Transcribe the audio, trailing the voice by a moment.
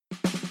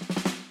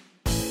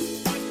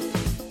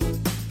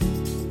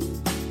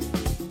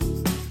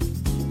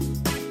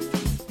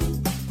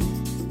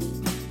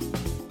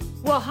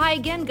Well, hi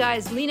again,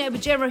 guys. Lena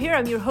Abujamra here.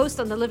 I'm your host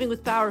on the Living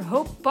with Power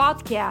Hope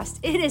podcast.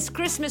 It is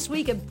Christmas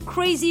week, a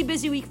crazy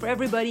busy week for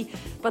everybody,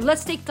 but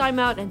let's take time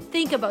out and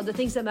think about the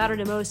things that matter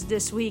the most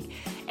this week.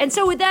 And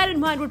so with that in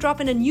mind, we're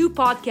dropping a new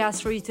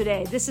podcast for you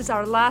today. This is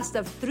our last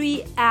of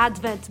 3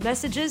 Advent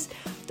messages.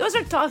 Those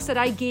are talks that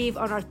I gave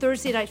on our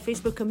Thursday night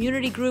Facebook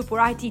community group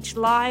where I teach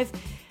live.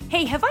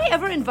 Hey, have I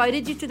ever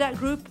invited you to that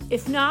group?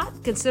 If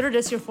not, consider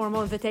this your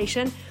formal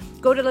invitation.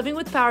 Go to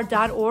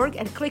livingwithpower.org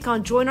and click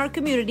on Join Our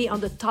Community on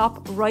the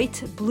top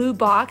right blue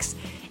box.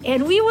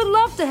 And we would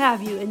love to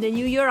have you. In the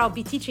new year, I'll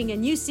be teaching a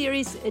new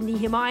series in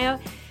Nehemiah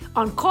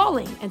on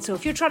calling. And so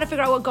if you're trying to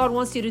figure out what God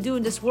wants you to do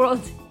in this world,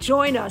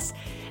 join us.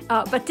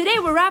 But today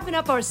we're wrapping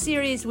up our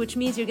series, which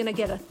means you're going to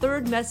get a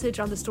third message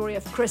on the story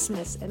of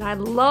Christmas. And I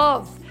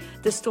love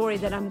the story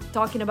that I'm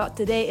talking about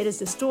today. It is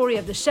the story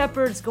of the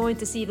shepherds going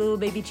to see little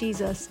baby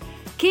Jesus,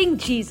 King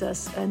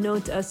Jesus,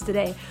 known to us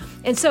today.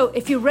 And so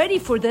if you're ready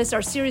for this,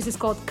 our series is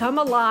called Come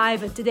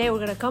Alive. And today we're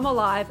going to come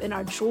alive in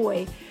our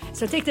joy.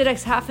 So take the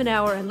next half an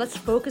hour and let's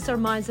focus our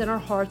minds and our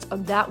hearts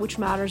on that which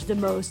matters the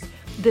most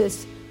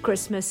this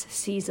Christmas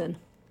season.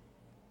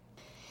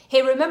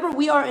 Hey, remember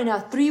we are in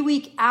a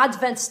 3-week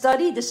Advent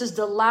study. This is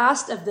the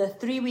last of the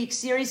 3-week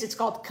series. It's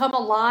called Come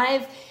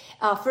Alive.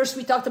 First,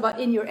 we talked about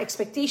in your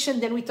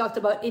expectation. Then we talked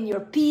about in your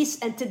peace.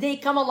 And today,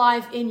 come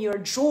alive in your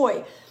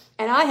joy.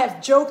 And I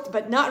have joked,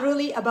 but not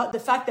really, about the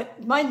fact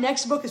that my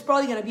next book is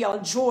probably going to be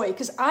on joy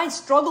because I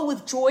struggle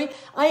with joy.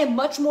 I am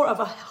much more of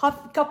a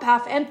cup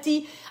half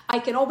empty. I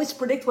can always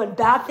predict when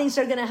bad things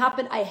are going to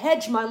happen. I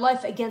hedge my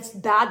life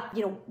against bad,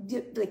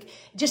 like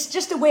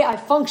just the way I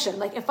function.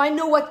 Like if I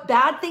know what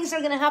bad things are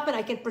going to happen,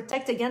 I can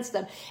protect against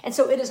them. And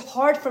so it is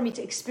hard for me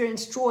to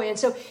experience joy. And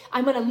so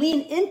I'm going to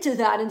lean into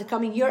that in the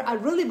coming year. I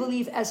really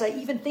believe as I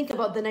even think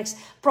about the next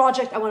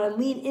project, I want to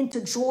lean into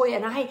joy.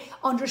 And I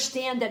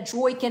understand that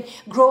joy can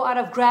grow out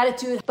of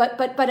gratitude.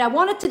 But I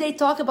want to today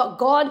talk about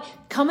God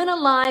coming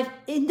alive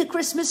in the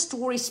Christmas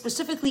story,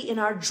 specifically in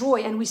our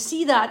joy. And we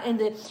see that in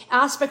the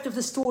aspect of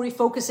the story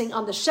focusing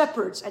on the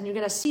shepherds. And you're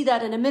going to see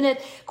that in a minute.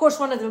 Of course,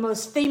 one of the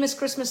most famous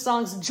Christmas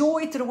songs,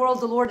 Joy to the World,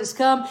 the Lord has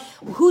come.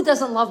 Who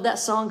doesn't love that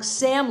song?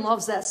 Sam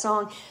loves that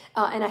song.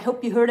 And I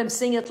hope you heard him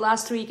sing it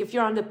last week. If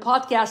you're on the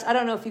podcast, I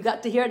don't know if you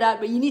got to hear that,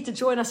 but you need to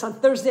join us on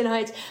Thursday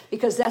nights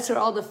because that's where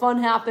all the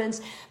fun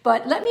happens.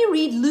 But let me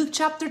read Luke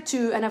chapter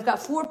 2, and I've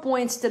got 4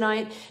 points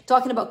tonight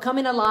talking about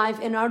coming alive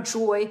in our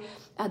joy.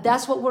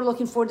 That's what we're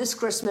looking for this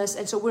Christmas.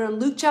 And so we're in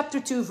Luke chapter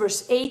 2,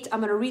 verse 8. I'm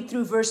going to read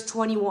through verse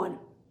 21.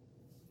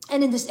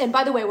 And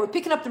by the way, we're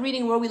picking up the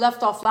reading where we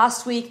left off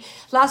last week.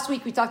 Last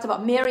week, we talked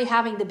about Mary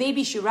having the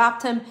baby. She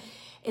wrapped him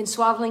in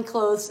swaddling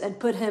clothes and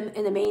put him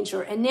in a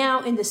manger. And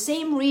now in the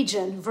same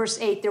region, verse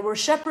 8, there were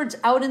shepherds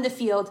out in the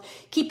field,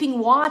 keeping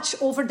watch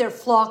over their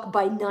flock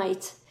by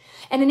night.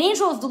 And an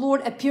angel of the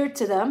Lord appeared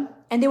to them,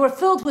 and they were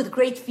filled with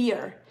great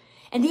fear.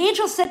 And the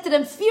angel said to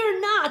them,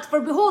 "Fear not, for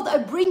behold, I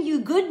bring you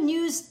good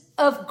news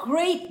of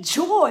great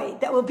joy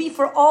that will be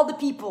for all the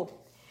people.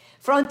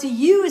 For unto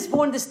you is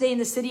born this day in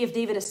the city of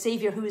David a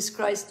Savior, who is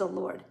Christ the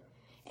Lord.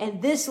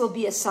 And this will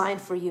be a sign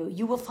for you.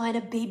 You will find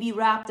a baby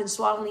wrapped in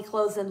swaddling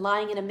clothes and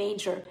lying in a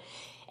manger."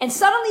 And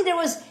suddenly there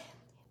was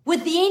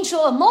with the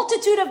angel a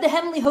multitude of the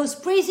heavenly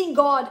host praising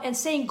God and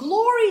saying,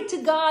 "Glory to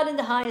God in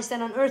the highest,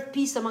 and on earth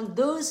peace among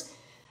those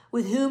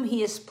with whom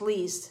he is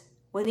pleased."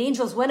 When the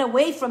angels went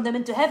away from them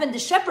into heaven, the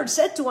shepherds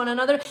said to one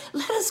another,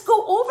 "Let us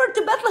go over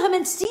to Bethlehem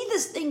and see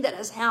this thing that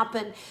has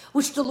happened,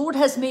 which the Lord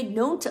has made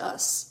known to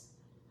us."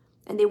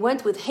 And they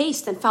went with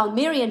haste and found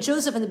Mary and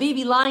Joseph and the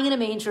baby lying in a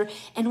manger.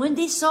 And when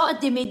they saw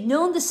it, they made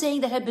known the saying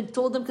that had been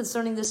told them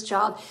concerning this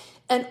child.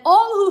 And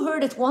all who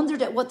heard it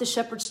wondered at what the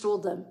shepherds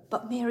told them.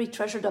 But Mary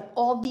treasured up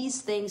all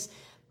these things,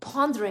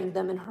 pondering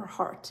them in her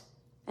heart.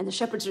 And the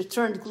shepherds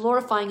returned,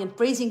 glorifying and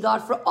praising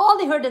God for all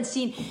they heard and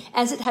seen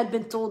as it had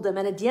been told them.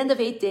 And at the end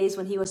of 8 days,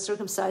 when he was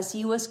circumcised,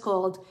 he was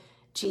called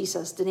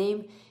Jesus, the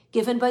name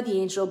given by the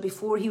angel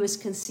before he was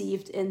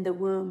conceived in the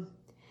womb.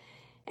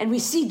 And we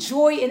see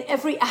joy in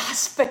every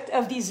aspect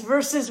of these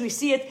verses. We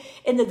see it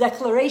in the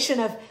declaration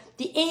of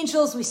the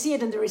angels. We see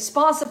it in the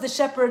response of the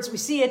shepherds. We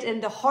see it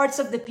in the hearts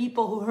of the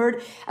people who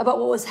heard about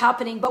what was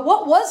happening. But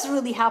what was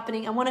really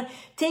happening, I want to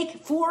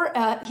take 4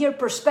 here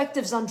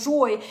perspectives on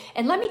joy.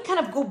 And let me kind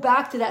of go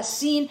back to that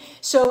scene.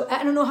 So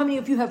I don't know how many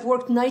of you have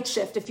worked night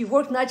shift. If you've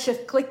worked night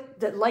shift, click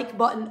the like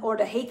button or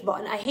the hate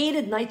button. I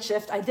hated night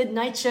shift. I did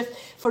night shift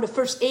for the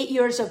first 8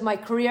 years of my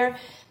career.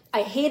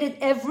 I hated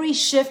every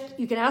shift.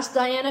 You can ask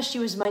Diana. She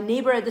was my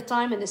neighbor at the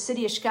time in the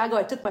city of Chicago.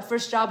 I took my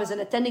first job as an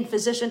attending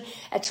physician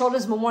at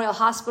Children's Memorial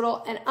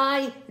Hospital, and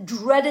I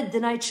dreaded the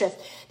night shift.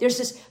 There's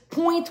this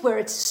point where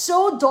it's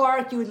so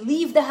dark. You would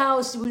leave the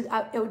house.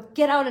 I would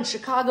get out in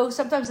Chicago,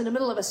 sometimes in the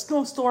middle of a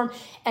snowstorm.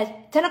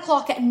 At 10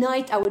 o'clock at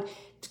night, I would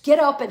get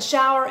up and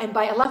shower, and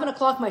by 11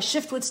 o'clock, my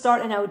shift would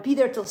start, and I would be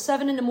there till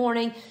 7 in the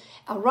morning.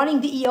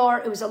 Running the ER,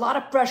 it was a lot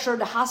of pressure.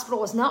 The hospital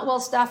was not well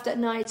staffed at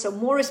night, so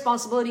more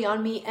responsibility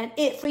on me, and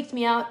it freaked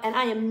me out. And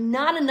I am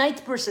not a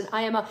night person.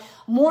 I am a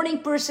morning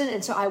person,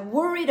 and so I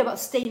worried about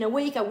staying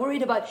awake. I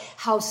worried about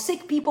how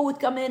sick people would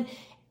come in.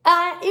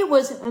 It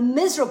was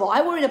miserable.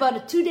 I worried about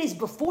it 2 days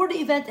before the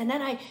event, and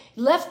then I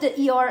left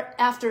the ER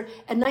after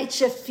a night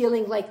shift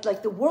feeling like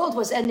the world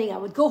was ending. I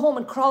would go home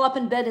and crawl up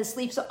in bed and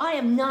sleep. So I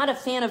am not a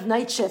fan of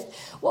night shift.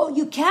 Well,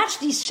 you catch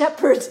these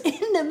shepherds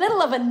in the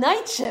middle of a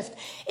night shift.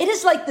 It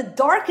is like the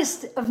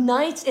darkest of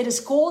nights. It is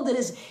cold. It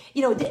is,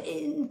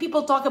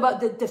 people talk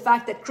about the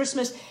fact that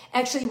Christmas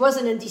actually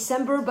wasn't in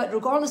December, but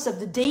regardless of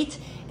the date,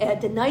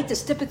 the night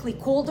is typically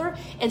colder.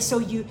 And so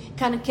you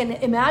kind of can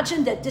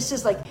imagine that this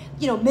is like,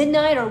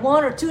 midnight or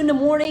 1 or 2 in the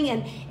morning,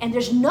 and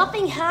there's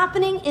nothing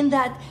happening in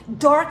that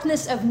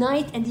darkness of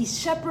night, and these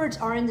shepherds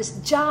are in this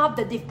job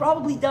that they've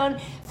probably done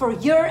for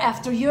year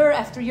after year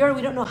after year.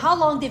 We don't know how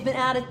long they've been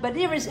at it, but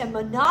there is a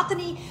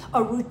monotony,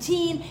 a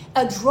routine,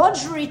 a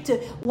drudgery to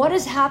what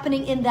is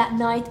happening in that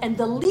night, and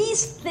the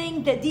least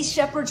thing that these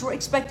shepherds were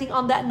expecting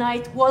on that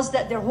night was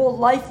that their whole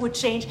life would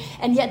change,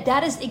 and yet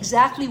that is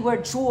exactly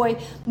where joy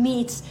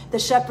meets the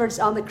shepherds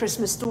on the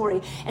Christmas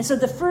story. And so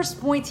the first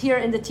point here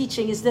in the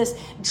teaching is this: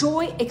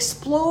 joy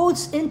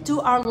explodes into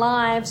our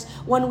lives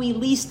when we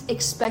least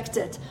expect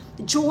it.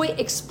 Joy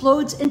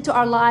explodes into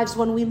our lives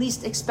when we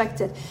least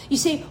expect it. You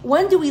say,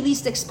 when do we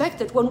least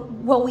expect it?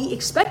 When we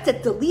expect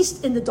it the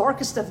least in the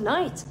darkest of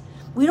night.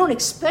 We don't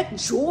expect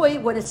joy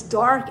when it's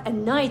dark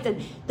and night,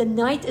 and the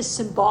night is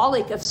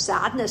symbolic of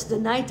sadness. The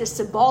night is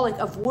symbolic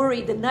of worry.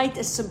 The night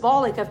is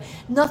symbolic of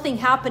nothing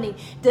happening.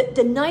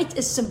 The night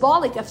is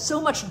symbolic of so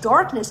much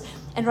darkness.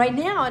 And right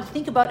now,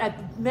 I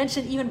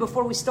mentioned even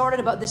before we started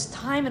about this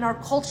time in our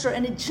culture,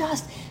 and it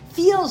just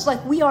feels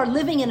like we are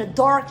living in a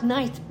dark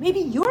night. Maybe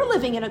you're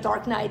living in a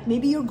dark night.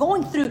 Maybe you're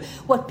going through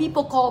what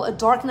people call a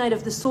dark night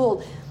of the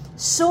soul.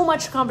 So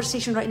much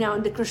conversation right now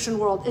in the Christian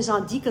world is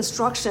on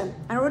deconstruction.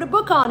 I wrote a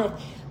book on it.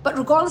 But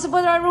regardless of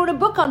whether I wrote a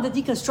book on the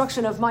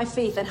deconstruction of my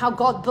faith and how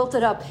God built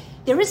it up,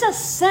 there is a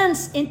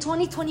sense in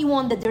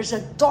 2021 that there's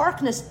a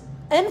darkness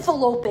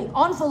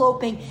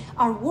enveloping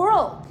our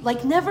world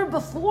like never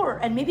before.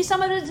 And maybe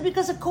some of it is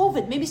because of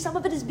COVID. Maybe some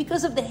of it is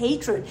because of the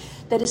hatred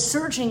that is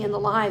surging in the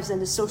lives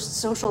and the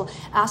social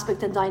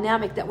aspect and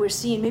dynamic that we're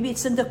seeing. Maybe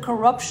it's in the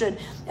corruption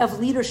of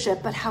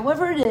leadership. But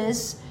however it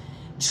is,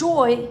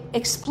 joy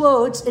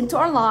explodes into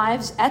our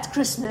lives at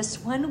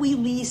Christmas when we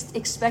least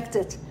expect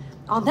it.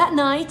 On that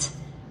night,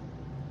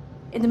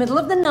 in the middle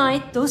of the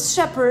night, those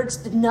shepherds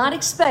did not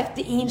expect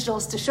the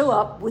angels to show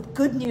up with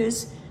good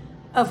news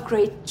of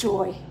great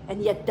joy.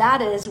 And yet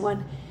that is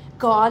when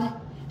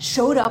God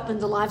showed up in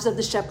the lives of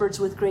the shepherds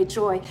with great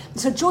joy.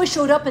 So joy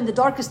showed up in the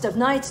darkest of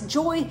nights.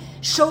 Joy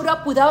showed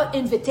up without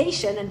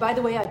invitation. And by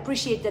the way, I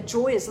appreciate that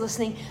Joy is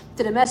listening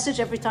to the message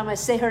every time I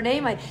say her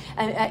name.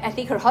 I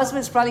think her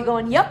husband's probably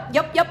going, yep,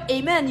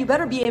 amen. You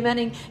better be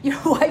amening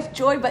your wife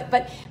Joy.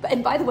 But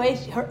and by the way,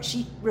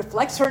 she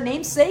reflects her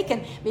namesake,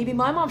 and maybe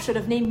my mom should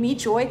have named me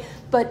Joy,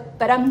 but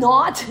I'm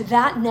not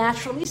that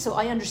naturally, so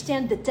I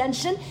understand the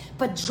tension.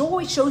 But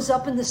joy shows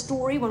up in the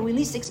story when we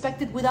least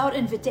expect it without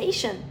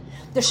invitation.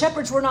 The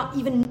shepherds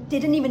they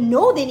didn't even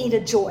know they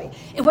needed joy.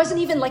 It wasn't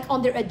even like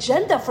on their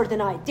agenda for the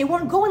night. They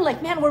weren't going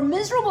like, man, we're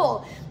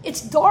miserable.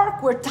 It's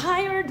dark. We're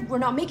tired. We're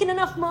not making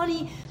enough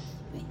money.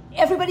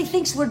 Everybody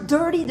thinks we're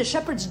dirty. The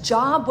shepherd's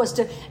job was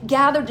to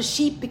gather the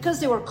sheep. Because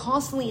they were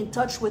constantly in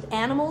touch with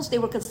animals, they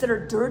were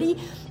considered dirty.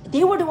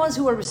 They were the ones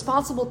who were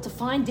responsible to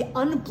find the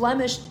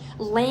unblemished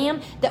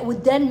lamb that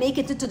would then make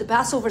it into the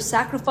Passover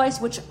sacrifice,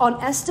 which on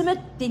estimate,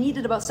 they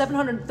needed about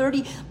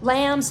 730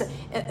 lambs.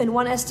 In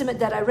one estimate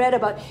that I read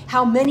about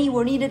how many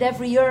were needed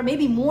every year,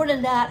 maybe more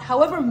than that.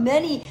 However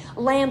many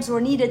lambs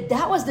were needed,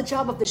 that was the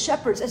job of the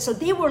shepherds. And so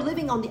they were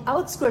living on the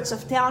outskirts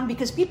of town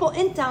because people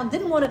in town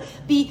didn't want to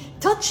be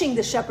touching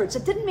the shepherds.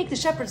 It didn't make the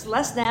shepherds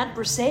less than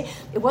per se.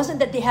 It wasn't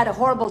that they had a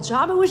horrible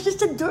job. It was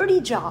just a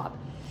dirty job.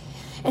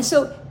 And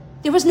so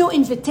there was no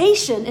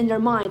invitation in their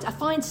minds. I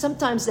find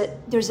sometimes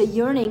that there's a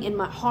yearning in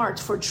my heart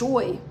for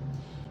joy,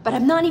 but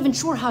I'm not even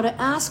sure how to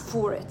ask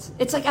for it.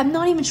 It's like I'm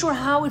not even sure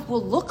how it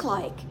will look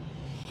like.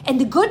 And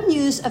the good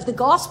news of the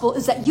gospel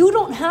is that you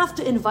don't have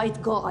to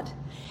invite God.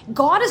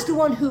 God is the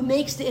one who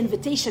makes the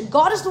invitation.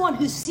 God is the one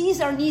who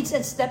sees our needs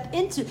and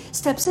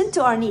steps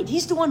into our need.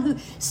 He's the one who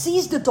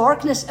sees the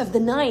darkness of the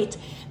night,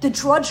 the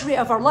drudgery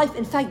of our life.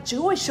 In fact,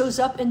 joy shows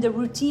up in the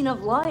routine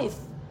of life.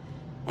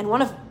 And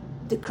one of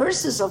the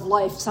curses of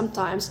life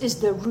sometimes is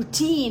the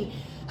routine.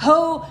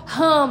 Ho,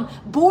 hum,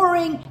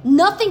 boring,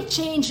 nothing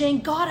changing.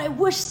 God, I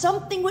wish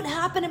something would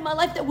happen in my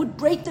life that would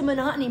break the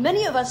monotony.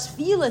 Many of us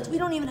feel it. We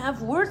don't even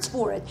have words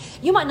for it.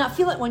 You might not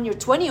feel it when you're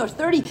 20 or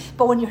 30,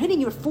 but when you're hitting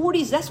your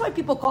 40s, that's why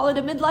people call it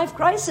a midlife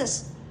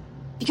crisis.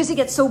 Because you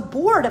get so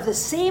bored of the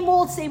same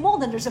old,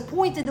 and there's a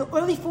point in the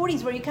early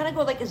 40s where you kind of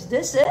go like, is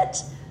this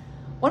it?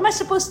 What am I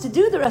supposed to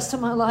do the rest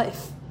of my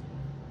life?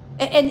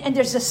 And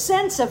there's a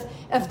sense of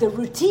the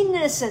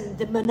routineness and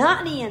the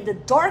monotony and the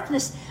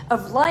darkness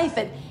of life.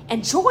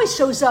 And joy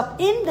shows up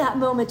in that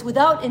moment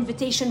without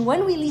invitation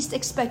when we least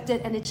expect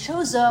it. And it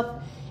shows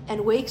up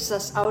and wakes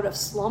us out of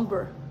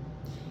slumber.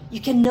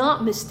 You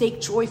cannot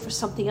mistake joy for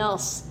something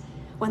else.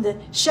 When the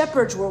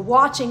shepherds were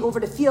watching over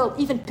the field,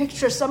 even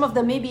picture some of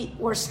them maybe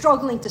were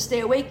struggling to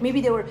stay awake.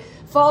 Maybe they were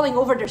falling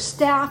over their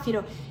staff.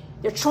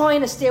 They're trying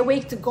to stay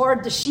awake to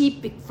guard the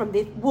sheep from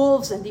the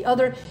wolves and the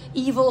other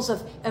evils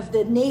of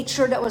the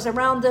nature that was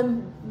around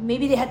them.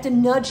 Maybe they had to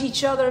nudge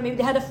each other. Maybe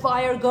they had a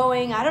fire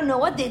going. I don't know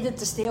what they did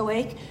to stay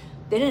awake.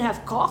 They didn't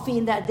have coffee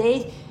in that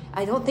day.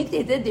 I don't think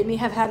they did. They may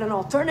have had an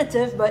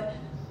alternative, but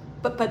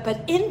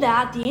in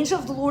that, the angel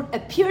of the Lord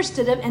appears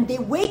to them and they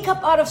wake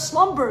up out of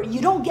slumber. You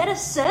don't get a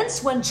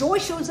sense when joy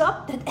shows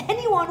up that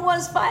anyone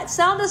was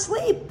sound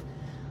asleep.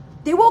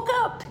 They woke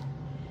up.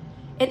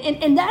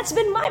 And that's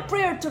been my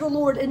prayer to the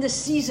Lord in this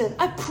season.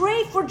 I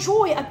pray for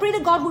joy. I pray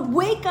that God would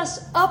wake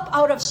us up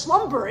out of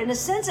slumber. In a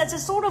sense, that's a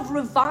sort of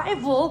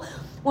revival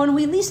when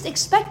we least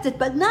expect it.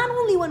 But not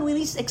only when we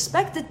least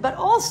expect it, but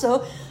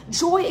also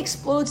joy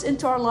explodes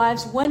into our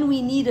lives when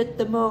we need it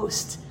the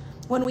most.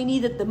 When we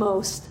need it the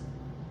most.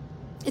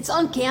 It's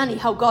uncanny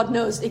how God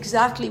knows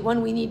exactly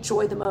when we need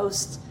joy the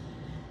most.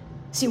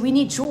 See, we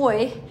need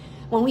joy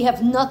when we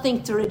have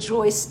nothing to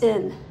rejoice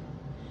in.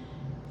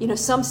 You know,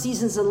 some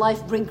seasons in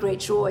life bring great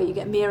joy. You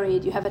get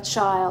married, you have a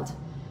child,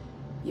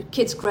 your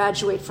kids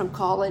graduate from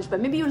college, but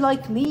maybe you're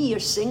like me, you're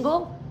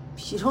single.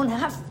 You don't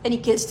have any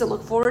kids to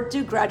look forward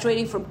to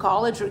graduating from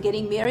college or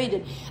getting married.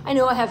 And I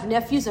know I have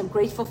nephews, I'm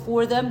grateful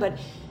for them,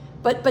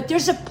 but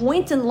there's a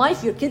point in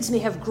life, your kids may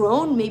have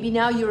grown, maybe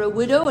now you're a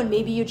widow and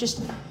maybe you just,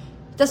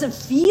 it doesn't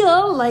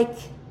feel like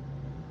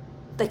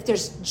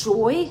there's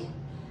joy.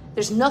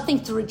 There's nothing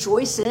to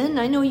rejoice in.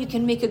 I know you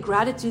can make a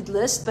gratitude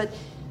list, but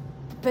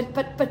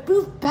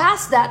move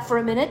past that for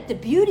a minute. The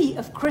beauty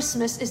of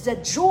Christmas is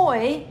that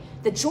joy,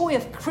 the joy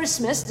of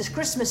Christmas, this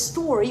Christmas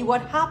story,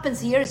 what happens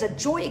here is that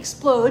joy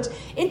explodes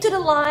into the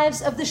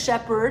lives of the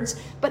shepherds,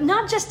 but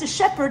not just the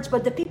shepherds,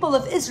 but the people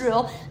of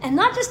Israel, and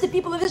not just the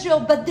people of Israel,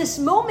 but this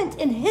moment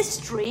in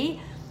history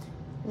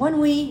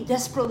when we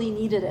desperately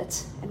needed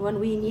it, and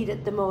when we need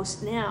it the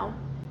most now.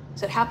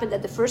 So it happened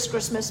at the first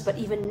Christmas, but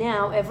even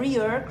now, every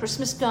year,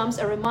 Christmas comes,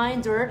 a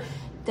reminder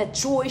that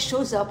joy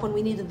shows up when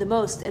we need it the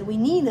most. And we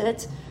need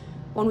it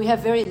when we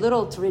have very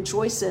little to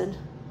rejoice in.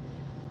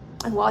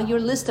 And while your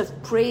list of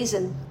praise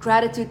and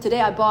gratitude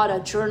today, I bought a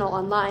journal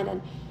online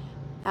and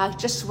I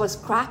just was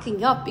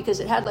cracking up because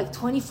it had like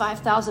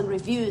 25,000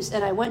 reviews.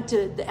 And I went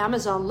to the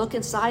Amazon, look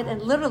inside,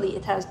 and literally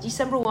it has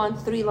December 1,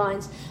 3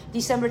 lines,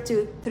 December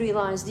 2, 3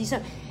 lines,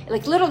 December,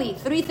 like literally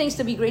 3 things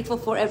to be grateful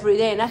for every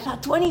day. And I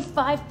thought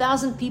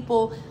 25,000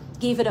 people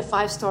gave it a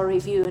 5-star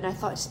review. And I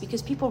thought it's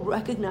because people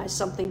recognize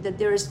something, that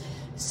there is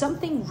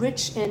something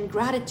rich in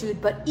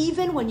gratitude. But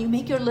even when you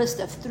make your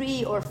list of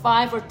 3 or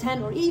 5 or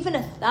 10 or even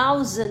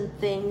 1,000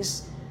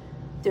 things,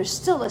 there's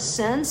still a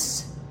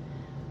sense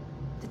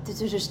that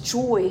there's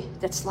joy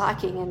that's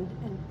lacking.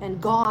 And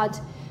God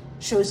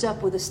shows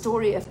up with the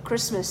story of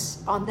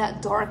Christmas on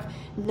that dark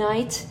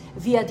night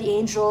via the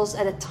angels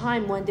at a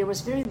time when there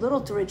was very little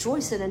to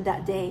rejoice in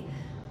that day.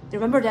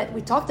 Remember that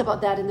we talked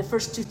about that in the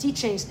first 2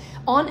 teachings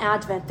on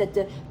Advent, that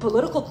the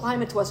political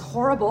climate was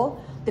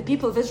horrible. The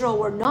people of Israel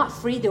were not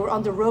free. They were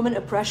under Roman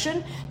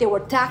oppression. They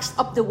were taxed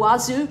up the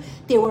wazoo.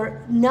 They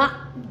were not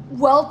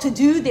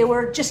well-to-do. They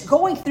were just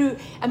going through,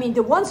 I mean,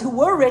 the ones who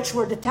were rich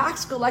were the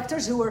tax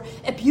collectors who were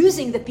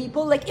abusing the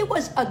people. Like, it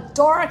was a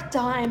dark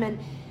time, and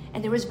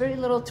there was very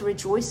little to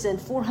rejoice in.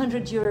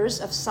 400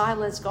 years of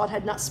silence, God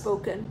had not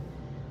spoken.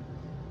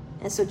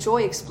 And so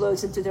joy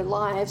explodes into their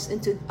lives,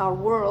 into our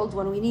world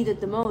when we need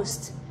it the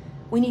most.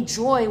 We need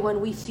joy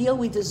when we feel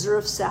we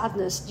deserve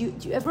sadness. Do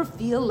you ever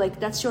feel like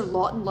that's your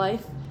lot in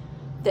life?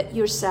 That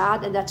you're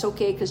sad and that's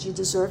okay because you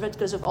deserve it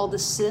because of all the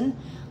sin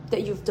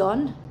that you've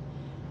done?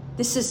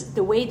 This is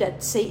the way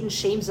that Satan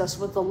shames us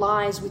with the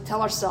lies. We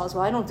tell ourselves,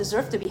 well, I don't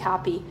deserve to be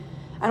happy.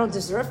 I don't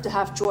deserve to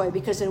have joy,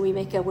 because then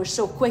we're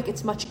so quick.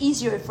 It's much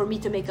easier for me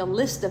to make a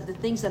list of the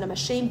things that I'm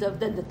ashamed of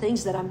than the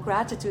things that I'm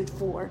gratitude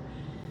for.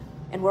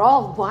 And we're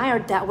all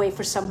wired that way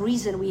for some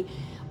reason.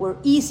 We're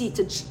easy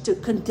to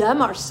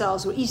condemn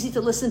ourselves. We're easy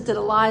to listen to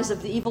the lies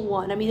of the evil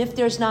one. I mean, if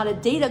there's not a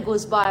day that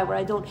goes by where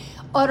I don't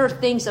utter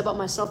things about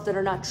myself that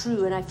are not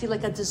true, and I feel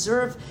like I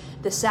deserve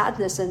the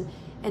sadness, and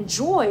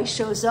joy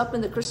shows up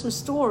in the Christmas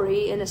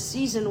story in a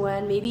season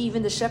when maybe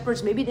even the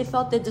shepherds, maybe they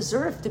felt they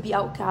deserved to be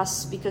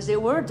outcasts because they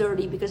were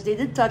dirty, because they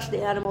did touch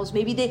the animals.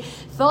 Maybe they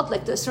felt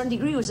like to a certain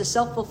degree it was a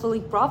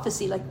self-fulfilling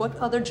prophecy. Like, what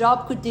other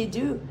job could they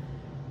do?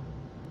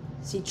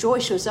 See, joy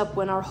shows up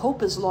when our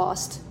hope is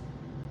lost.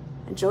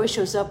 And joy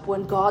shows up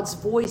when God's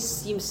voice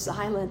seems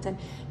silent. And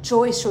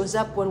joy shows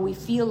up when we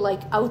feel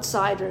like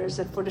outsiders.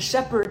 And for the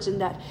shepherds in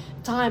that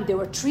time, they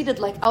were treated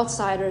like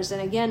outsiders.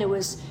 And again, it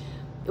was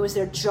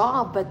their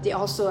job, but they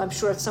also, I'm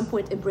sure at some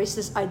point, embraced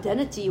this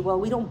identity. Well,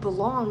 we don't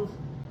belong.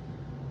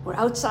 We're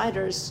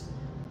outsiders.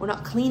 We're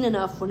not clean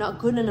enough. We're not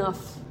good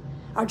enough.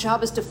 Our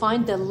job is to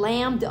find the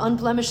lamb, the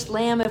unblemished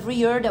lamb every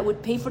year that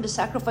would pay for the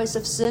sacrifice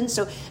of sin.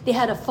 So they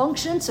had a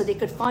function so they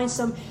could find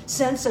some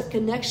sense of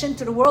connection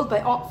to the world by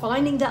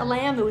finding that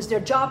lamb. It was their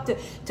job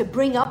to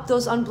bring up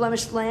those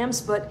unblemished lambs.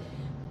 But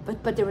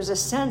there was a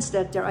sense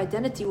that their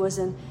identity was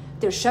in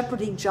their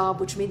shepherding job,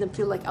 which made them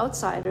feel like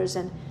outsiders.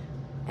 And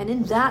And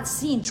in that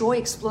scene, joy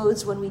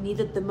explodes when we need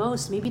it the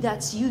most. Maybe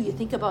that's you. You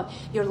think about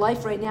your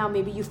life right now.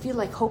 Maybe you feel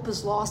like hope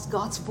is lost.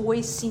 God's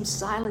voice seems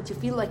silent. You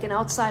feel like an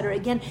outsider.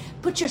 Again,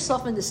 put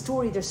yourself in the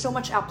story. There's so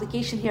much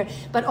application here.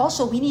 But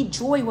also, we need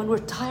joy when we're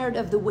tired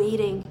of the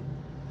waiting.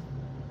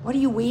 What are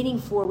you waiting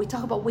for? We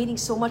talk about waiting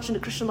so much in the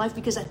Christian life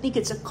because I think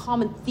it's a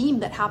common theme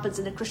that happens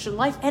in the Christian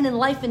life and in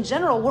life in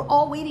general. We're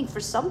all waiting for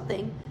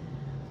something.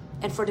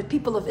 And for the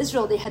people of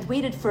Israel, they had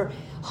waited for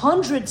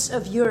hundreds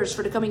of years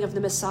for the coming of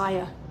the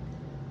Messiah.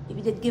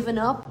 Maybe they'd given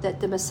up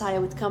that the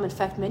Messiah would come. In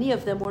fact, many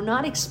of them were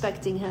not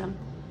expecting him.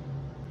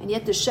 And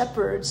yet the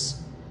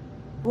shepherds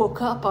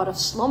woke up out of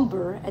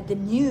slumber at the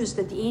news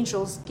that the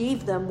angels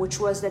gave them, which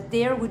was that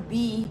there would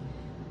be,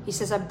 he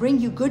says, I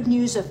bring you good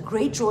news of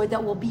great joy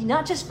that will be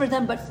not just for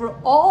them, but for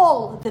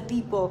all the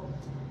people.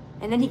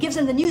 And then he gives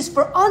them the news,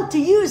 for unto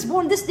you is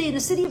born this day in the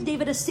city of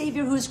David a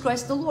Savior who is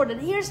Christ the Lord. And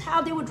here's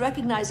how they would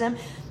recognize him.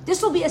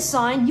 This will be a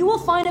sign. You will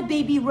find a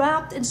baby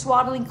wrapped in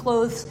swaddling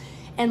clothes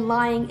and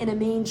lying in a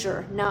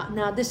manger.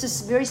 Now this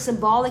is very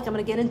symbolic. I'm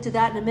going to get into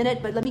that in a minute,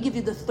 but let me give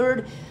you the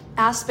third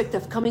aspect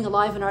of coming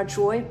alive in our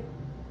joy.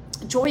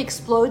 Joy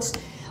explodes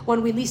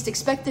when we least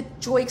expect it.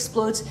 Joy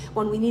explodes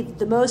when we need it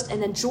the most.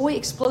 And then joy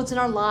explodes in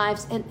our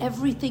lives and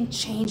everything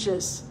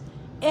changes.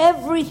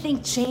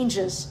 Everything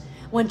changes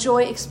when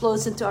joy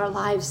explodes into our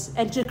lives.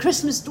 And the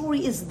Christmas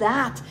story is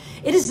that.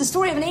 It is the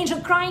story of an angel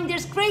crying,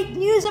 there's great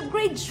news of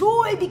great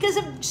joy because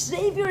a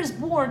Savior is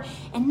born.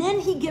 And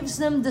then he gives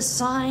them the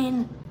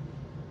sign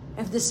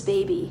of this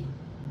baby.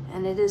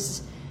 And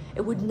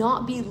it would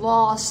not be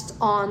lost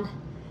on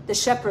the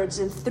shepherds.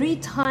 And 3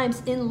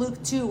 times in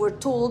Luke 2, we're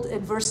told in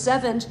verse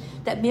 7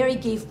 that Mary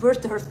gave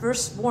birth to her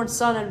firstborn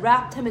son and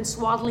wrapped him in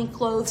swaddling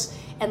clothes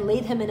and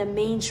laid him in a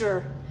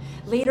manger.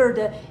 Later,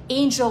 the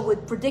angel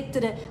would predict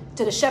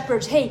to the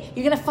shepherds, hey,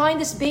 you're going to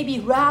find this baby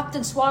wrapped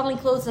in swaddling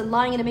clothes and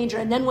lying in a manger.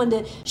 And then when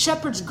the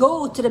shepherds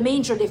go to the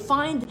manger, they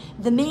find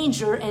the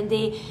manger and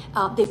they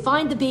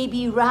find the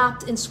baby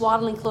wrapped in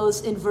swaddling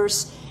clothes. In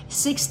verse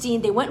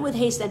 16, they went with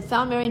haste and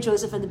found Mary and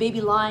Joseph and the baby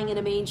lying in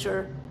a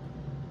manger.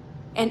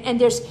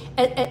 And there's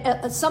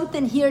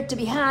something here to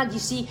be had. You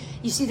see,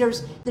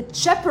 there's the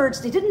shepherds.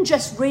 They didn't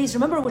just raise.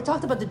 Remember, we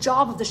talked about the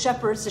job of the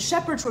shepherds. The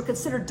shepherds were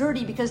considered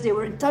dirty because they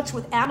were in touch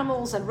with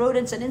animals and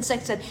rodents and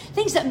insects and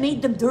things that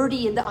made them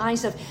dirty in the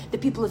eyes of the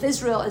people of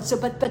Israel. And so,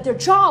 but their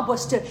job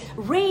was to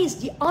raise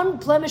the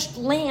unblemished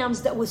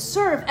lambs that would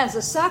serve as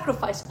a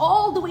sacrifice.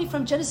 All the way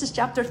from Genesis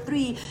chapter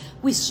 3,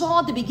 we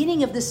saw the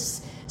beginning of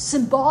this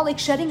symbolic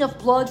shedding of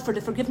blood for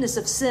the forgiveness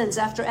of sins.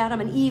 After Adam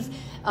and Eve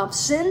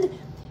sinned,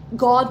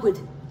 God would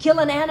kill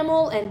an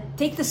animal and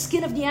take the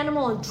skin of the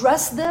animal and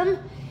dress them.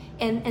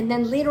 And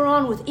then later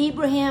on with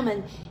Abraham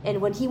and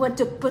when he went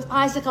to put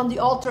Isaac on the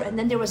altar, and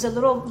then there was a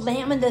little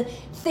lamb in the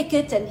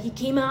thicket and he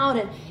came out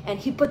and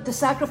he put the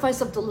sacrifice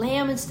of the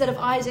lamb instead of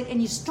Isaac.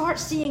 And you start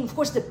seeing, of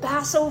course, the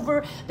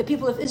Passover. The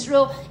people of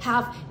Israel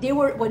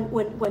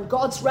when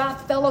God's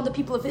wrath fell on the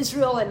people of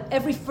Israel and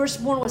every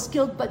firstborn was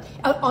killed, but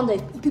on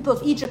the people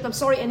of Egypt,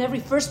 and every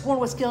firstborn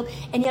was killed.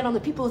 And yet on the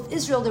people of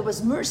Israel, there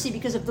was mercy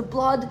because of the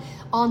blood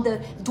on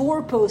the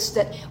doorpost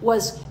that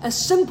was a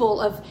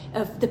symbol of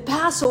the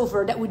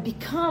Passover that would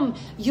become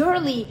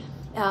yearly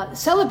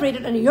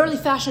celebrated in a yearly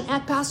fashion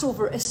at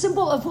Passover, a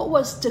symbol of what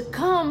was to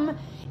come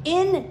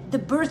in the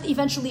birth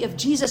eventually of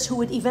Jesus, who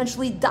would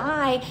eventually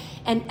die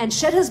and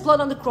shed his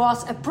blood on the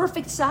cross, a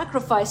perfect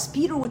sacrifice.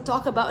 Peter would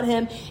talk about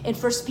him in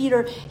 1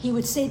 Peter. He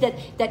would say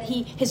that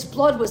his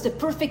blood was the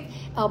perfect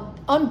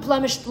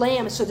unblemished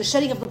lamb. So the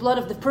shedding of the blood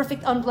of the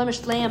perfect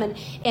unblemished lamb,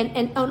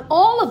 and on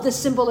all of the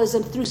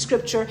symbolism through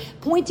Scripture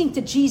pointing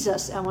to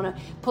Jesus. I want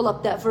to pull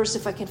up that verse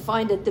if I can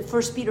find it. The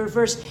 1 Peter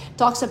verse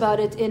talks about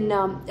it in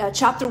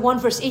chapter 1,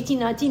 verse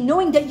 18-19.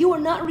 Knowing that you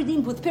are not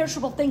redeemed with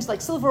perishable things like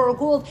silver or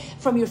gold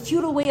from your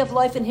futile way of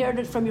life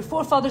inherited from your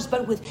forefathers,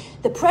 but with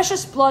the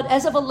precious blood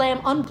as of a lamb,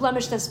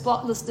 unblemished and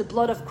spotless, the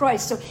blood of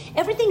Christ. So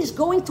everything is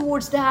going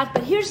towards that.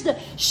 But here's the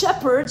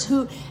shepherds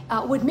who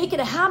would make it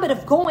a habit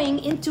of going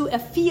into a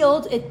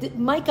field.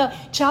 Micah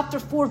chapter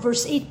 4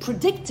 verse 8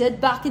 predicted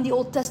back in the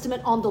Old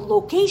Testament on the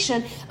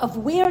location of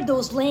where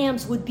those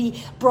lambs would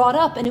be brought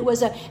up. And it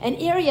was an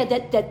area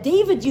that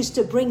David used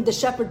to bring the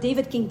shepherd.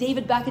 King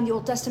David back in the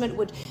Old Testament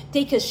would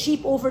take his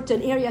sheep over to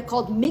an area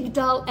called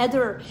Migdal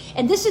Eder.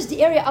 And this is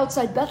the area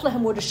outside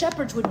Bethlehem where the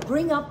shepherds would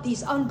bring up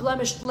these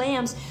unblemished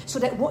lambs so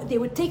that they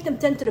would take them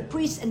then to the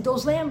priests, and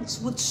those lambs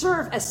would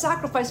serve as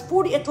sacrifice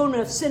for the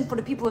atonement of sin for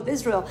the people of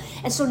Israel.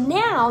 And so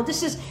now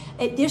this is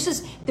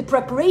the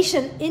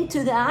preparation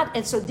into that.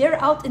 And so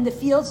they're out in the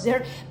fields,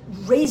 they're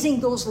raising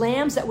those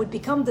lambs that would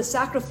become the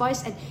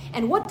sacrifice.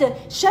 And what the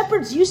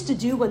shepherds used to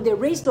do when they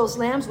raised those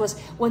lambs was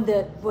when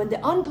the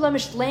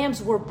unblemished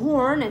lambs were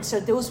born, and so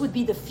those would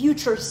be the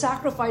future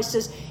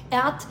sacrifices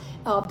at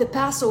the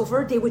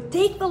Passover, they would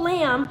take the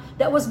lamb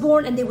that was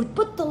born and they would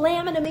put the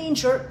lamb in a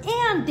manger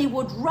and they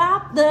would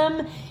wrap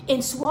them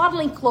in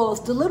swaddling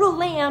clothes, the little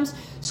lambs,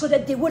 so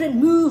that they wouldn't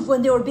move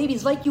when they were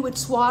babies like you would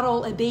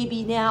swaddle a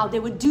baby now. They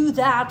would do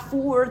that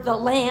for the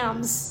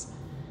lambs.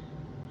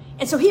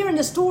 And so here in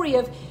the story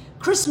of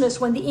Christmas,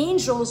 when the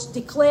angels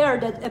declare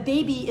that a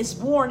baby is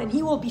born and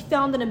he will be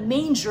found in a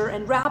manger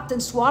and wrapped in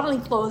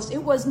swaddling clothes,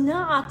 it was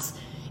not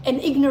an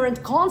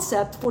ignorant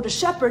concept for the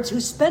shepherds who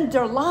spent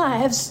their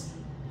lives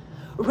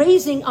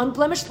raising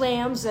unblemished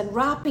lambs and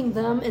wrapping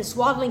them in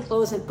swaddling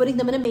clothes and putting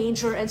them in a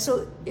manger. And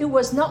so it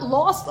was not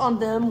lost on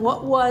them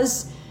what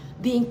was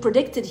being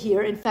predicted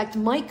here. In fact,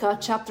 Micah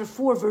chapter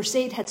 4, verse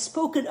 8 had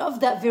spoken of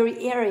that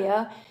very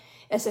area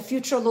as a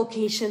future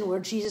location where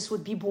Jesus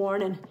would be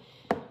born.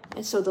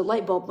 And so the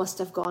light bulb must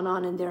have gone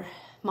on in their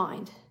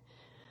mind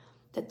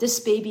that this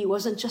baby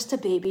wasn't just a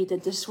baby,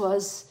 that this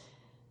was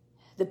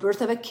the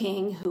birth of a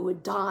king who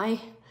would die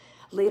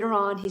later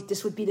on.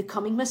 This would be the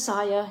coming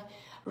Messiah,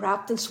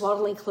 wrapped in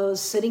swaddling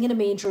clothes, sitting in a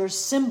manger, a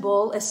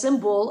symbol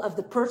of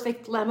the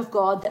perfect Lamb of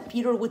God that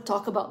Peter would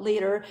talk about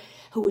later,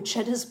 who would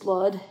shed his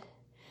blood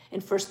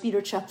in 1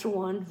 Peter chapter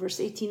 1, verse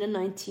 18 and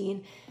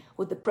 19.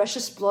 With the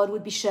precious blood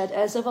would be shed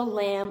as of a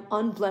lamb,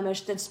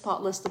 unblemished and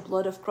spotless, the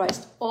blood of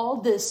Christ. All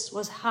this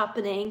was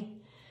happening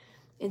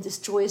in this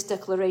joyous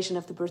declaration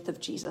of the birth of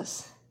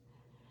Jesus.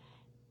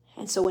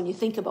 And so when you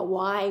think about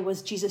why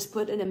was Jesus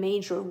put in a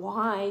manger,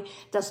 why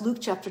does Luke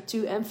chapter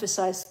 2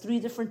 emphasize 3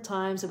 different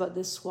times about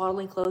this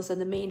swaddling clothes and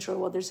the manger?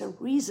 Well, there's a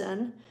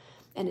reason,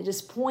 and it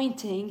is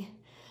pointing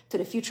to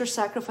the future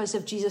sacrifice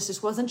of Jesus.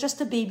 This wasn't just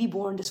a baby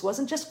born. This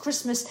wasn't just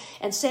Christmas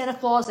and Santa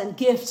Claus and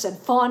gifts and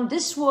fun.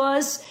 This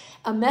was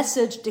a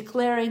message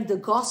declaring the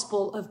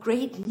gospel of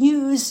great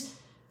news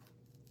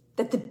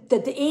that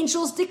the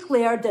angels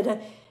declared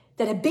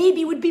that a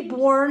baby would be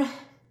born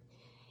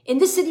in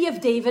the city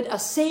of David, a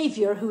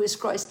Savior who is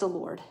Christ the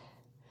Lord.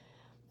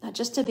 Not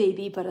just a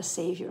baby, but a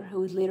Savior who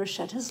would later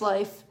shed his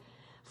life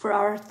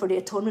for the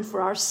atonement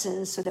for our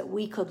sins so that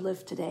we could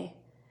live today.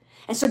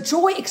 And so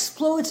joy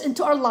explodes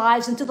into our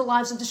lives, into the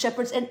lives of the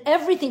shepherds, and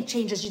everything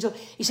changes.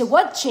 You say,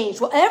 what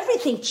changed? Well,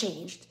 everything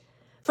changed.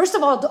 First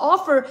of all, the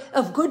offer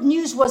of good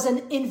news was an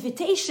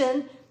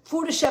invitation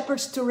for the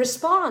shepherds to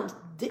respond.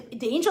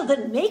 The angel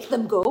didn't make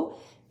them go.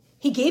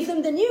 He gave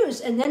them the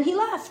news, and then he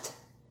left.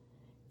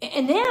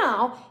 And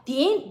now,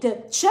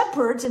 the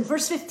shepherds, in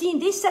verse 15,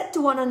 they said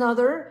to one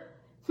another,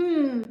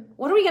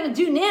 what are we going to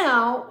do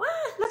now?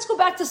 Well, let's go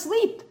back to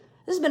sleep.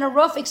 This has been a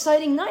rough,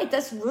 exciting night.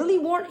 That's really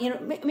warm.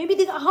 Maybe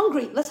they got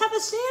hungry. Let's have a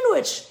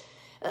sandwich.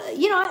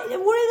 We're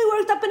really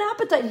worked up an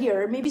appetite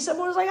here. Maybe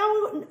someone was like,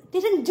 oh, they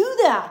didn't do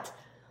that.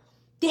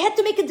 They had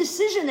to make a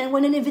decision. And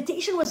when an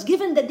invitation was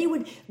given that they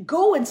would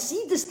go and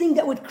see this thing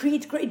that would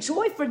create great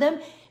joy for them,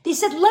 they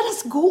said, let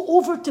us go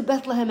over to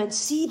Bethlehem and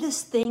see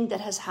this thing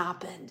that has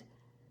happened.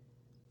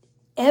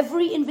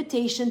 Every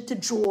invitation to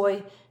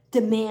joy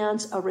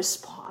demands a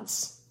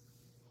response.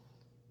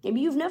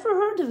 Maybe you've never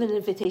heard of an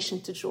invitation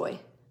to joy.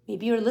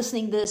 Maybe you're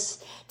listening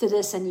to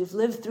this and you've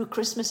lived through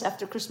Christmas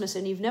after Christmas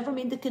and you've never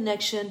made the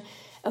connection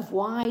of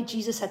why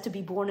Jesus had to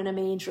be born in a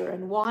manger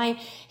and why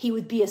he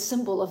would be a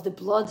symbol of the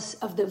blood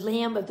of the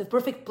lamb, of the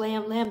perfect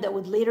lamb that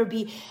would later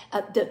be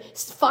the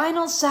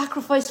final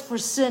sacrifice for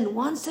sin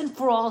once and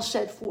for all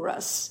shed for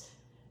us.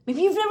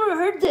 Maybe you've never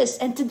heard this,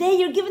 and today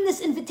you're given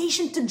this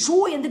invitation to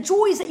joy, and the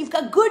joy is that you've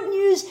got good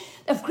news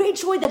of great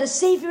joy that a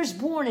Savior is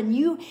born, and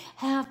you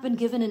have been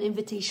given an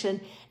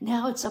invitation.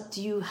 Now it's up to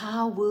you.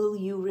 How will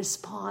you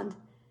respond?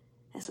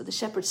 And so the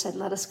shepherds said,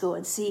 let us go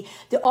and see.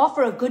 The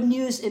offer of good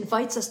news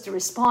invites us to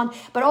respond,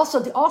 but also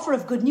the offer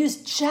of good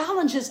news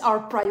challenges our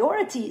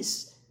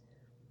priorities.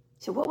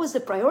 So what was the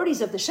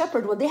priorities of the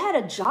shepherd? Well, they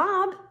had a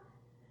job.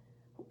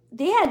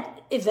 They had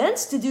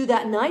events to do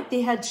that night.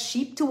 They had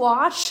sheep to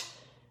watch.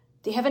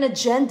 They have an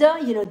agenda,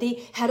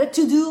 they had a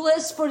to-do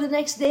list for the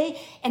next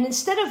day. And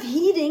instead of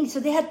heeding, so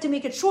they had to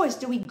make a choice.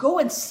 Do we go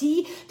and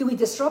see? Do we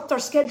disrupt our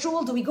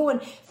schedule? Do we go and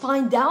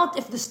find out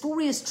if the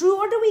story is true?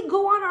 Or do we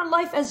go on our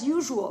life as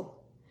usual?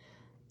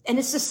 And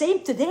it's the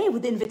same today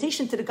with the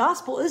invitation to the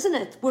gospel, isn't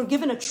it? We're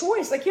given a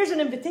choice. Like, here's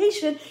an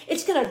invitation.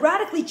 It's going to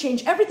radically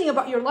change everything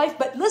about your life.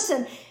 But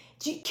listen,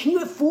 can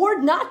you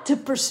afford not to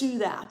pursue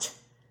that?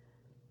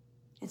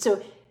 And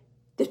so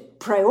the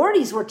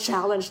priorities were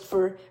challenged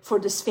for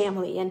this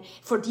family and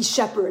for these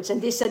shepherds.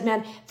 And they said,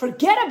 man,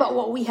 forget about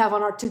what we have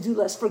on our to-do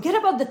list. Forget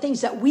about the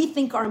things that we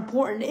think are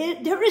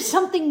important. There is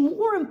something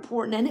more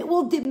important, and it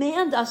will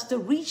demand us to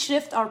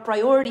reshift our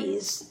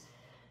priorities.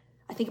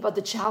 I think about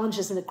the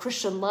challenges in the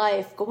Christian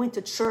life, going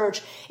to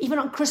church. Even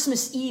on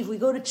Christmas Eve, we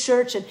go to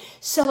church and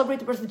celebrate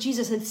the birth of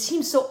Jesus. And it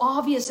seems so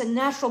obvious and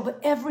natural, but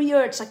every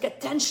year it's like a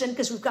tension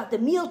because we've got the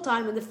meal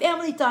time and the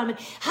family time. And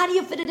how do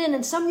you fit it in?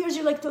 And some years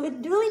you're like, do we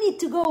really need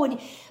to go?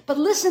 But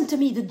listen to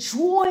me, the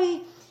joy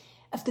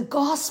of the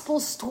gospel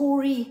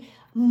story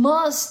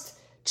must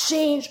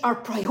change our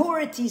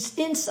priorities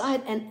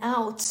inside and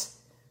out.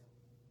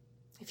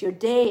 If your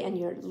day and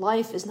your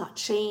life is not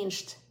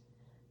changed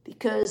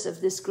because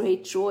of this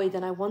great joy,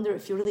 then I wonder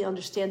if you really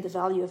understand the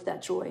value of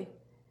that joy.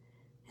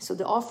 So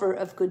the offer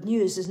of good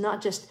news is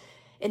not just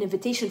an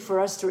invitation for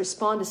us to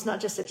respond. It's not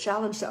just a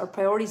challenge to our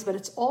priorities, but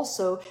it's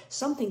also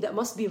something that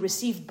must be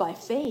received by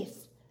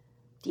faith.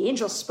 The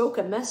angel spoke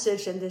a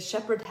message, and the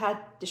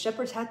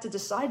shepherds had to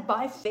decide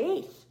by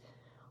faith.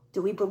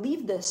 Do we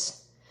believe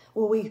this?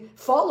 will we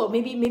follow?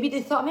 Maybe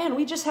they thought, man,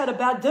 we just had a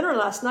bad dinner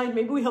last night.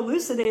 Maybe we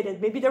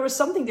hallucinated. Maybe there was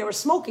something they were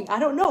smoking. I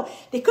don't know.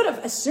 They could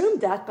have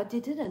assumed that, but they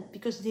didn't,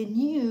 because they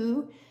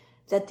knew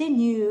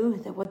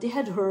that what they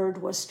had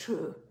heard was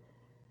true.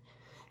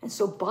 And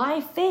so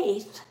by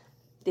faith,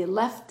 they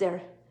left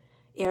their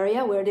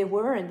area where they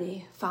were and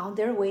they found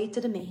their way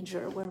to the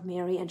manger where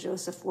Mary and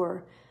Joseph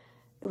were.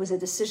 It was a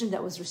decision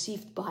that was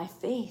received by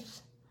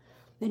faith.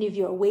 Many of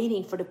you are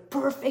waiting for the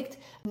perfect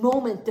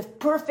moment, the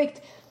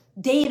perfect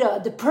data,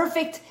 the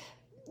perfect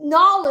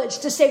knowledge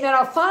to say that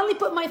I'll finally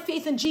put my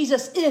faith in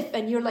Jesus if,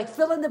 and you're like,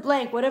 fill in the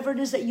blank, whatever it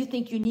is that you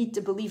think you need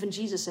to believe in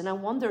Jesus. And I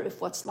wonder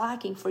if what's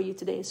lacking for you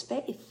today is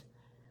faith.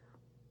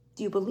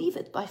 Do you believe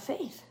it by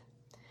faith?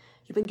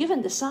 You've been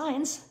given the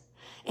signs.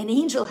 An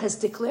angel has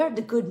declared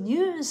the good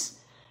news.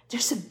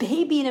 There's a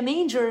baby in a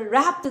manger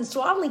wrapped in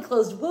swaddling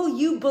clothes. Will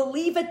you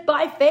believe it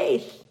by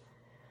faith?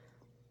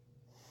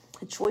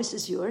 The choice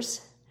is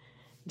yours.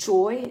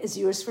 Joy is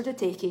yours for the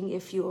taking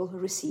if you'll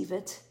receive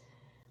it.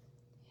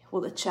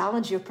 Will it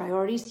challenge your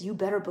priorities? You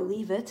better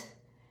believe it.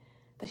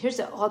 But here's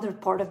the other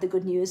part of the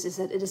good news, is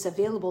that it is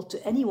available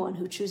to anyone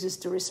who chooses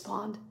to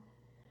respond.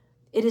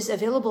 It is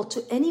available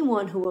to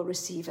anyone who will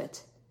receive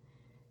it.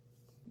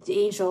 The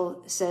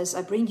angel says,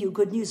 I bring you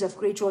good news of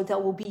great joy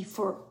that will be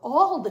for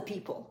all the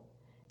people.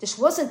 This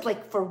wasn't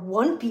like for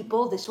one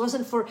people. This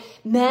wasn't for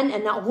men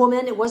and not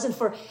women. It wasn't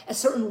for a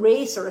certain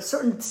race or a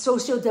certain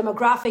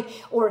socio-demographic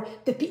or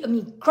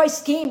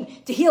Christ came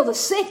to heal the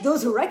sick,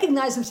 those who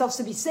recognize themselves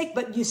to be sick.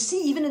 But you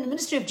see, even in the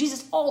ministry of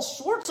Jesus, all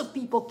sorts of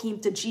people came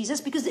to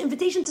Jesus because the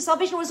invitation to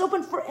salvation was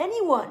open for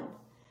anyone.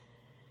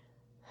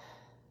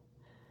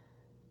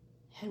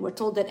 And we're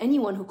told that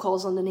anyone who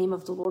calls on the name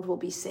of the Lord will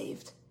be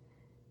saved.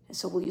 And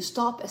so will you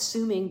stop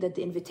assuming that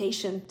the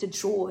invitation to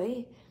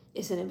joy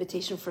is an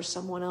invitation for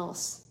someone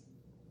else?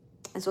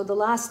 And so the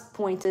last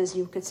point is,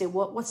 you could say,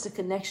 what's the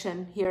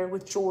connection here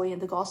with joy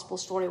and the gospel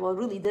story? Well,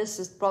 really, this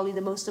is probably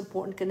the most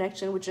important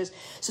connection, which is,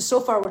 so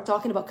far we're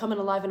talking about coming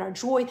alive in our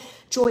joy.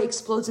 Joy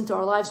explodes into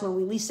our lives when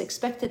we least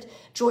expect it.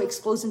 Joy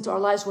explodes into our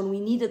lives when we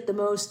need it the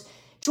most.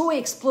 Joy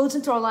explodes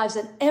into our lives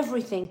and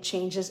everything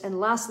changes. And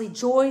lastly,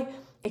 joy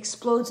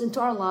explodes into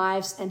our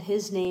lives and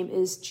his name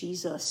is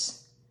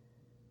Jesus.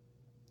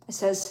 It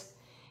says,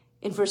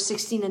 in verse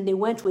 16, and they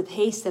went with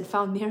haste and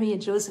found Mary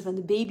and Joseph and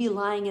the baby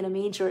lying in a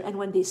manger. And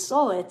when they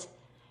saw it,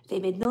 they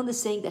made known the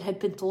saying that had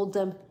been told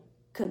them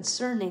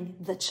concerning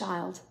the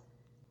child.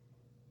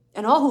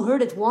 And all who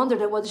heard it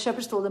wondered at what the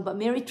shepherds told them. But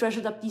Mary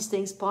treasured up these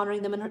things,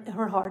 pondering them in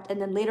her heart.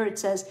 And then later it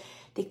says,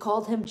 they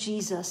called him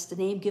Jesus, the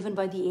name given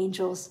by the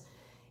angels,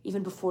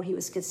 even before he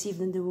was conceived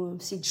in the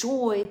womb. See,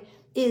 joy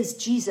is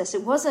Jesus.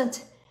 It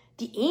wasn't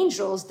the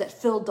angels that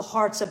filled the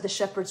hearts of the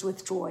shepherds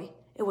with joy.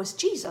 It was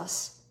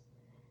Jesus.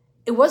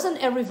 It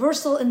wasn't a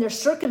reversal in their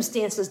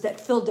circumstances that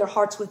filled their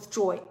hearts with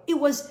joy. It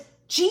was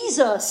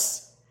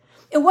Jesus.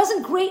 It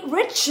wasn't great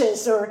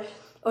riches or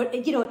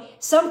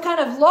some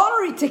kind of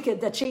lottery ticket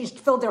that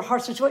filled their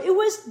hearts with joy. It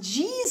was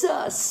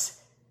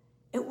Jesus.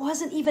 It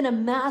wasn't even a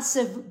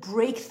massive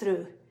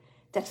breakthrough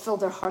that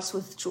filled their hearts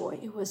with joy.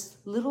 It was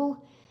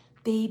little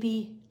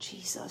baby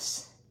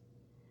Jesus.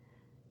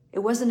 It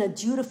wasn't a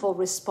dutiful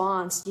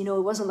response. It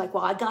wasn't like,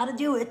 well, I got to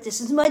do it.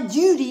 This is my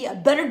duty. I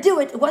better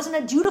do it. It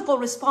wasn't a dutiful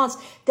response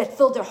that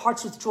filled their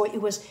hearts with joy.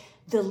 It was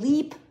the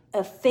leap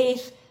of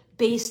faith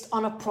based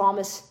on a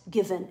promise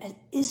given. And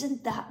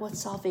isn't that what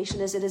salvation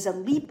is? It is a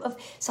leap of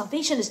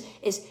salvation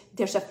is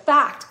there's a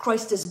fact.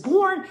 Christ is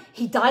born.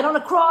 He died on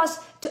a cross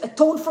to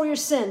atone for your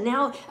sin.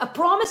 Now a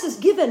promise is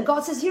given.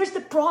 God says, here's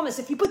the promise.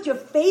 If you put your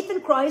faith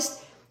in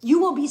Christ, you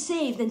will be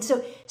saved. And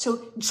so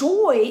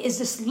joy is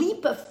this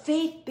leap of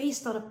faith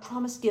based on a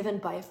promise given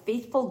by a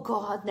faithful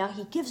God. Now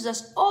he gives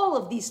us all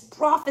of these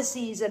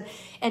prophecies and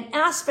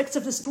aspects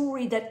of the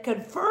story that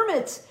confirm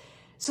it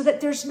so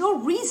that there's no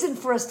reason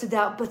for us to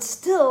doubt. But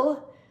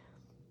still,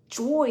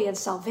 joy and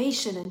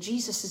salvation and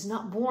Jesus is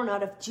not born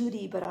out of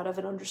duty, but out of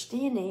an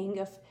understanding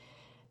of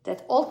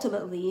that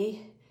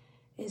ultimately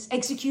is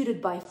executed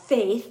by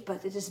faith,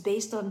 but it is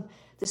based on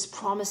this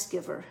promise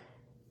giver.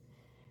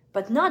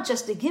 But not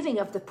just the giving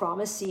of the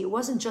promise. See, it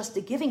wasn't just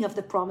the giving of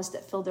the promise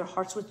that filled their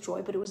hearts with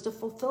joy, but it was the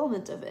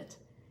fulfillment of it.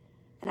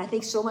 And I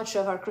think so much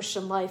of our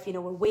Christian life, we're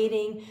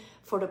waiting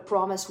for the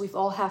promise. We've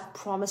all have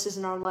promises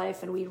in our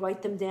life and we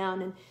write them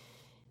down.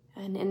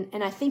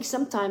 And I think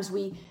sometimes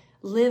we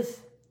live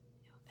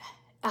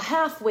a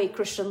halfway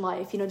Christian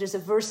life. There's a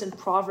verse in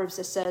Proverbs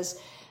that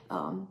says,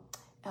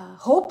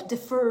 hope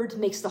deferred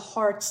makes the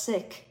heart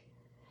sick.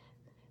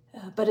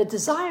 But a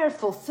desire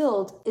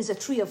fulfilled is a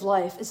tree of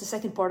life, is the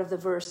second part of the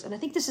verse. And I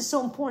think this is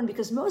so important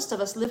because most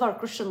of us live our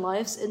Christian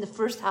lives in the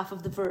first half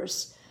of the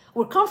verse.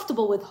 We're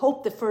comfortable with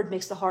hope deferred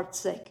makes the heart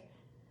sick.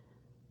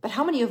 But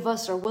how many of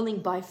us are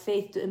willing by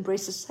faith to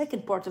embrace the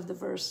second part of the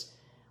verse,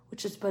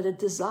 which is, but a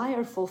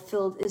desire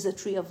fulfilled is a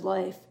tree of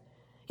life?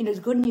 The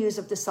good news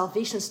of the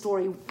salvation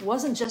story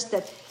wasn't just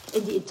that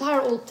in the entire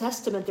Old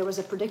Testament there was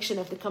a prediction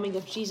of the coming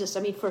of Jesus.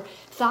 For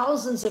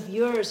thousands of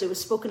years it was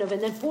spoken of,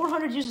 and then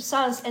 400 years of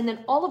silence, and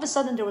then all of a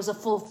sudden there was a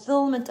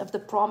fulfillment of the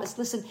promise.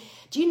 Listen,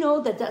 do you know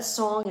that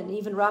song, and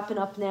even wrapping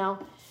up now,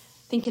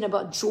 thinking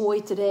about joy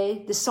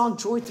today, this song,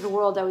 Joy to the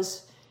World, I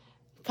was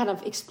kind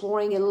of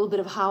exploring a little bit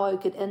of how I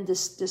could end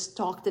this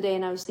talk today,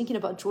 and I was thinking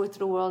about Joy to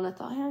the World, and I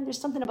thought,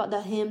 there's something about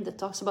that hymn that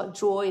talks about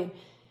joy.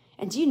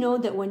 And do you know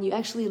that when you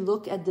actually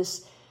look at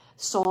this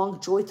song,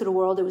 Joy to the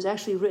World, it was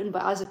actually written by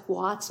Isaac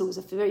Watts, who was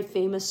a very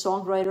famous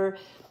songwriter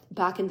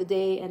back in the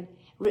day, and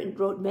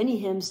wrote many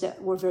hymns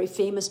that were very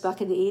famous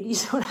back in the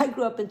 80s when I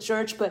grew up in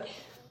church. But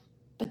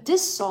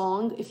this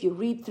song, if you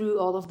read through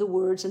all of the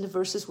words and the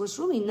verses, was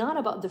really not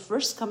about the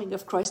first coming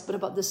of Christ, but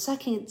about the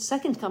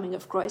second coming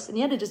of Christ. And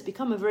yet it has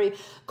become a very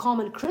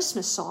common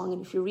Christmas song.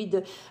 And if you read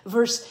the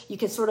verse, you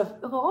can sort of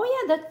go, oh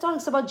yeah, that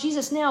talks about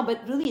Jesus now,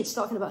 but really it's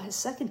talking about his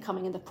second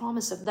coming and the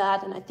promise of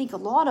that. And I think a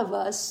lot of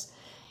us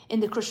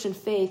in the Christian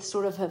faith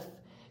sort of have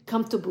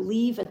come to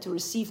believe and to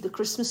receive the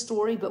Christmas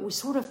story, but we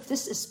sort of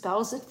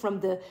disespouse it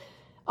from the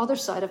other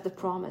side of the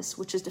promise,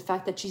 which is the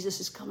fact that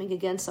Jesus is coming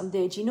again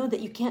someday. Do you know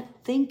that you can't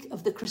think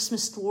of the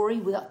Christmas story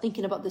without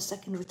thinking about the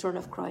second return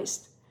of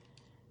Christ?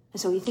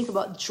 And so you think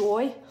about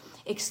joy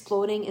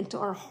exploding into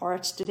our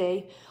hearts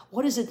today.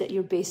 What is it that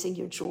you're basing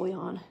your joy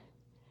on?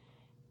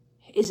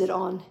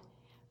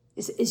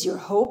 Is your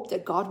hope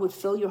that God would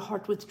fill your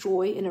heart with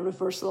joy in a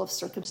reversal of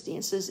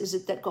circumstances? Is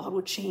it that God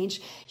would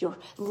change your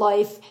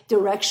life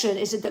direction?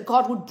 Is it that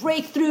God would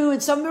break through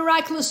in some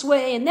miraculous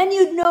way and then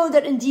you'd know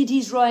that indeed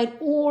he's right?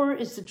 Or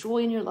is the joy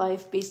in your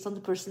life based on the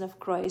person of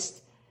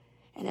Christ?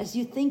 And as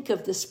you think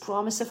of this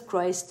promise of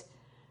Christ,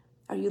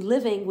 are you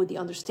living with the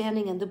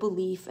understanding and the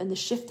belief and the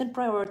shift in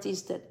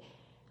priorities that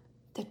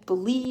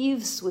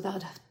believes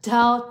without a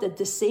doubt that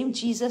the same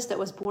Jesus that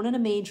was born in a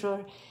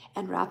manger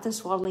and wrapped in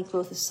swaddling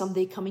clothes is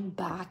someday coming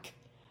back,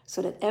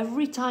 so that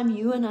every time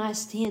you and I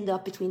stand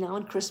up between now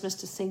and Christmas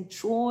to sing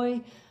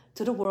joy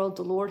to the world,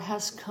 the Lord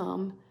has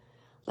come.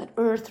 Let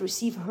earth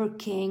receive her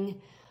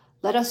King.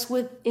 Let us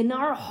within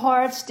our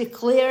hearts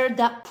declare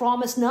that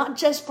promise, not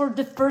just for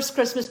the first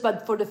Christmas,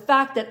 but for the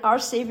fact that our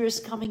Savior is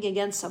coming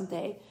again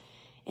someday.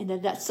 And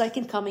that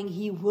second coming,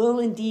 he will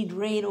indeed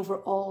reign over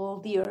all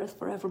the earth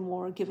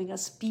forevermore, giving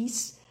us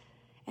peace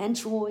and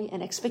joy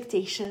and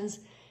expectations.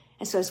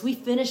 And so as we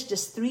finish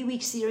this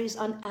 3-week series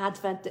on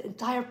Advent, the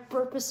entire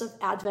purpose of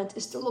Advent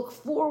is to look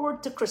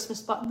forward to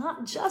Christmas, but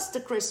not just to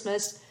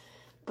Christmas,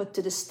 but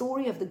to the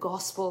story of the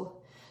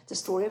gospel, the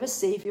story of a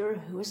Savior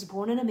who was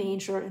born in a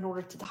manger in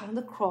order to die on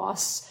the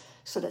cross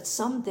so that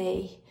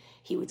someday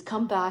he would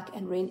come back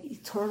and reign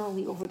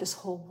eternally over this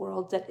whole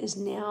world that is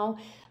now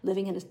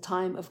living in a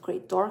time of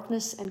great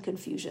darkness and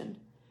confusion.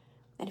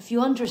 And if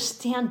you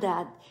understand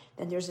that,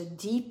 then there's a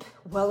deep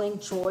welling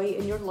joy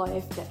in your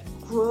life that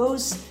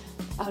grows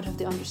out of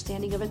the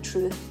understanding of a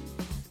truth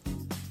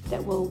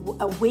that will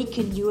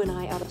awaken you and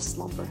I out of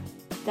slumber.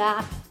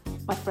 That,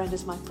 my friend,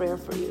 is my prayer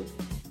for you.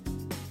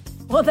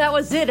 Well, that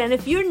was it. And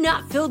if you're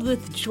not filled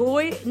with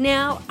joy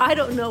now, I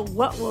don't know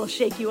what will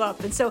shake you up.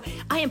 And so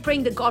I am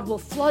praying that God will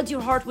flood your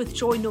heart with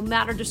joy no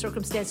matter the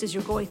circumstances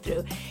you're going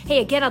through.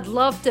 Hey, again, I'd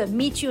love to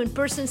meet you in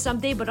person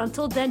someday. But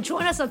until then,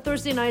 join us on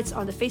Thursday nights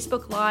on the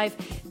Facebook Live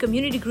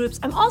community groups.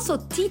 I'm also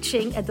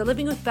teaching at the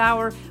Living with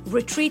Power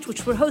retreat,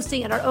 which we're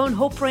hosting at our own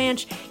Hope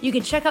Ranch. You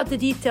can check out the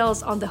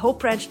details on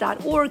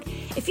thehopebranch.org.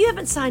 If you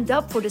haven't signed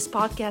up for this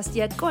podcast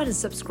yet, go ahead and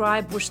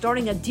subscribe. We're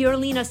starting a Dear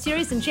Lena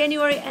series in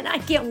January, and I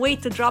can't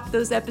wait to drop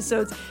those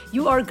episodes.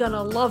 You are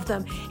gonna love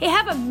them. Hey,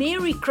 have a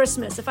Merry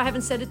Christmas. If I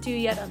haven't said it to you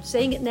yet, I'm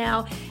saying it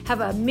now.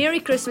 Have a Merry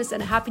Christmas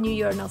and a Happy New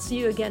Year, and I'll see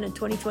you again in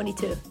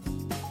 2022.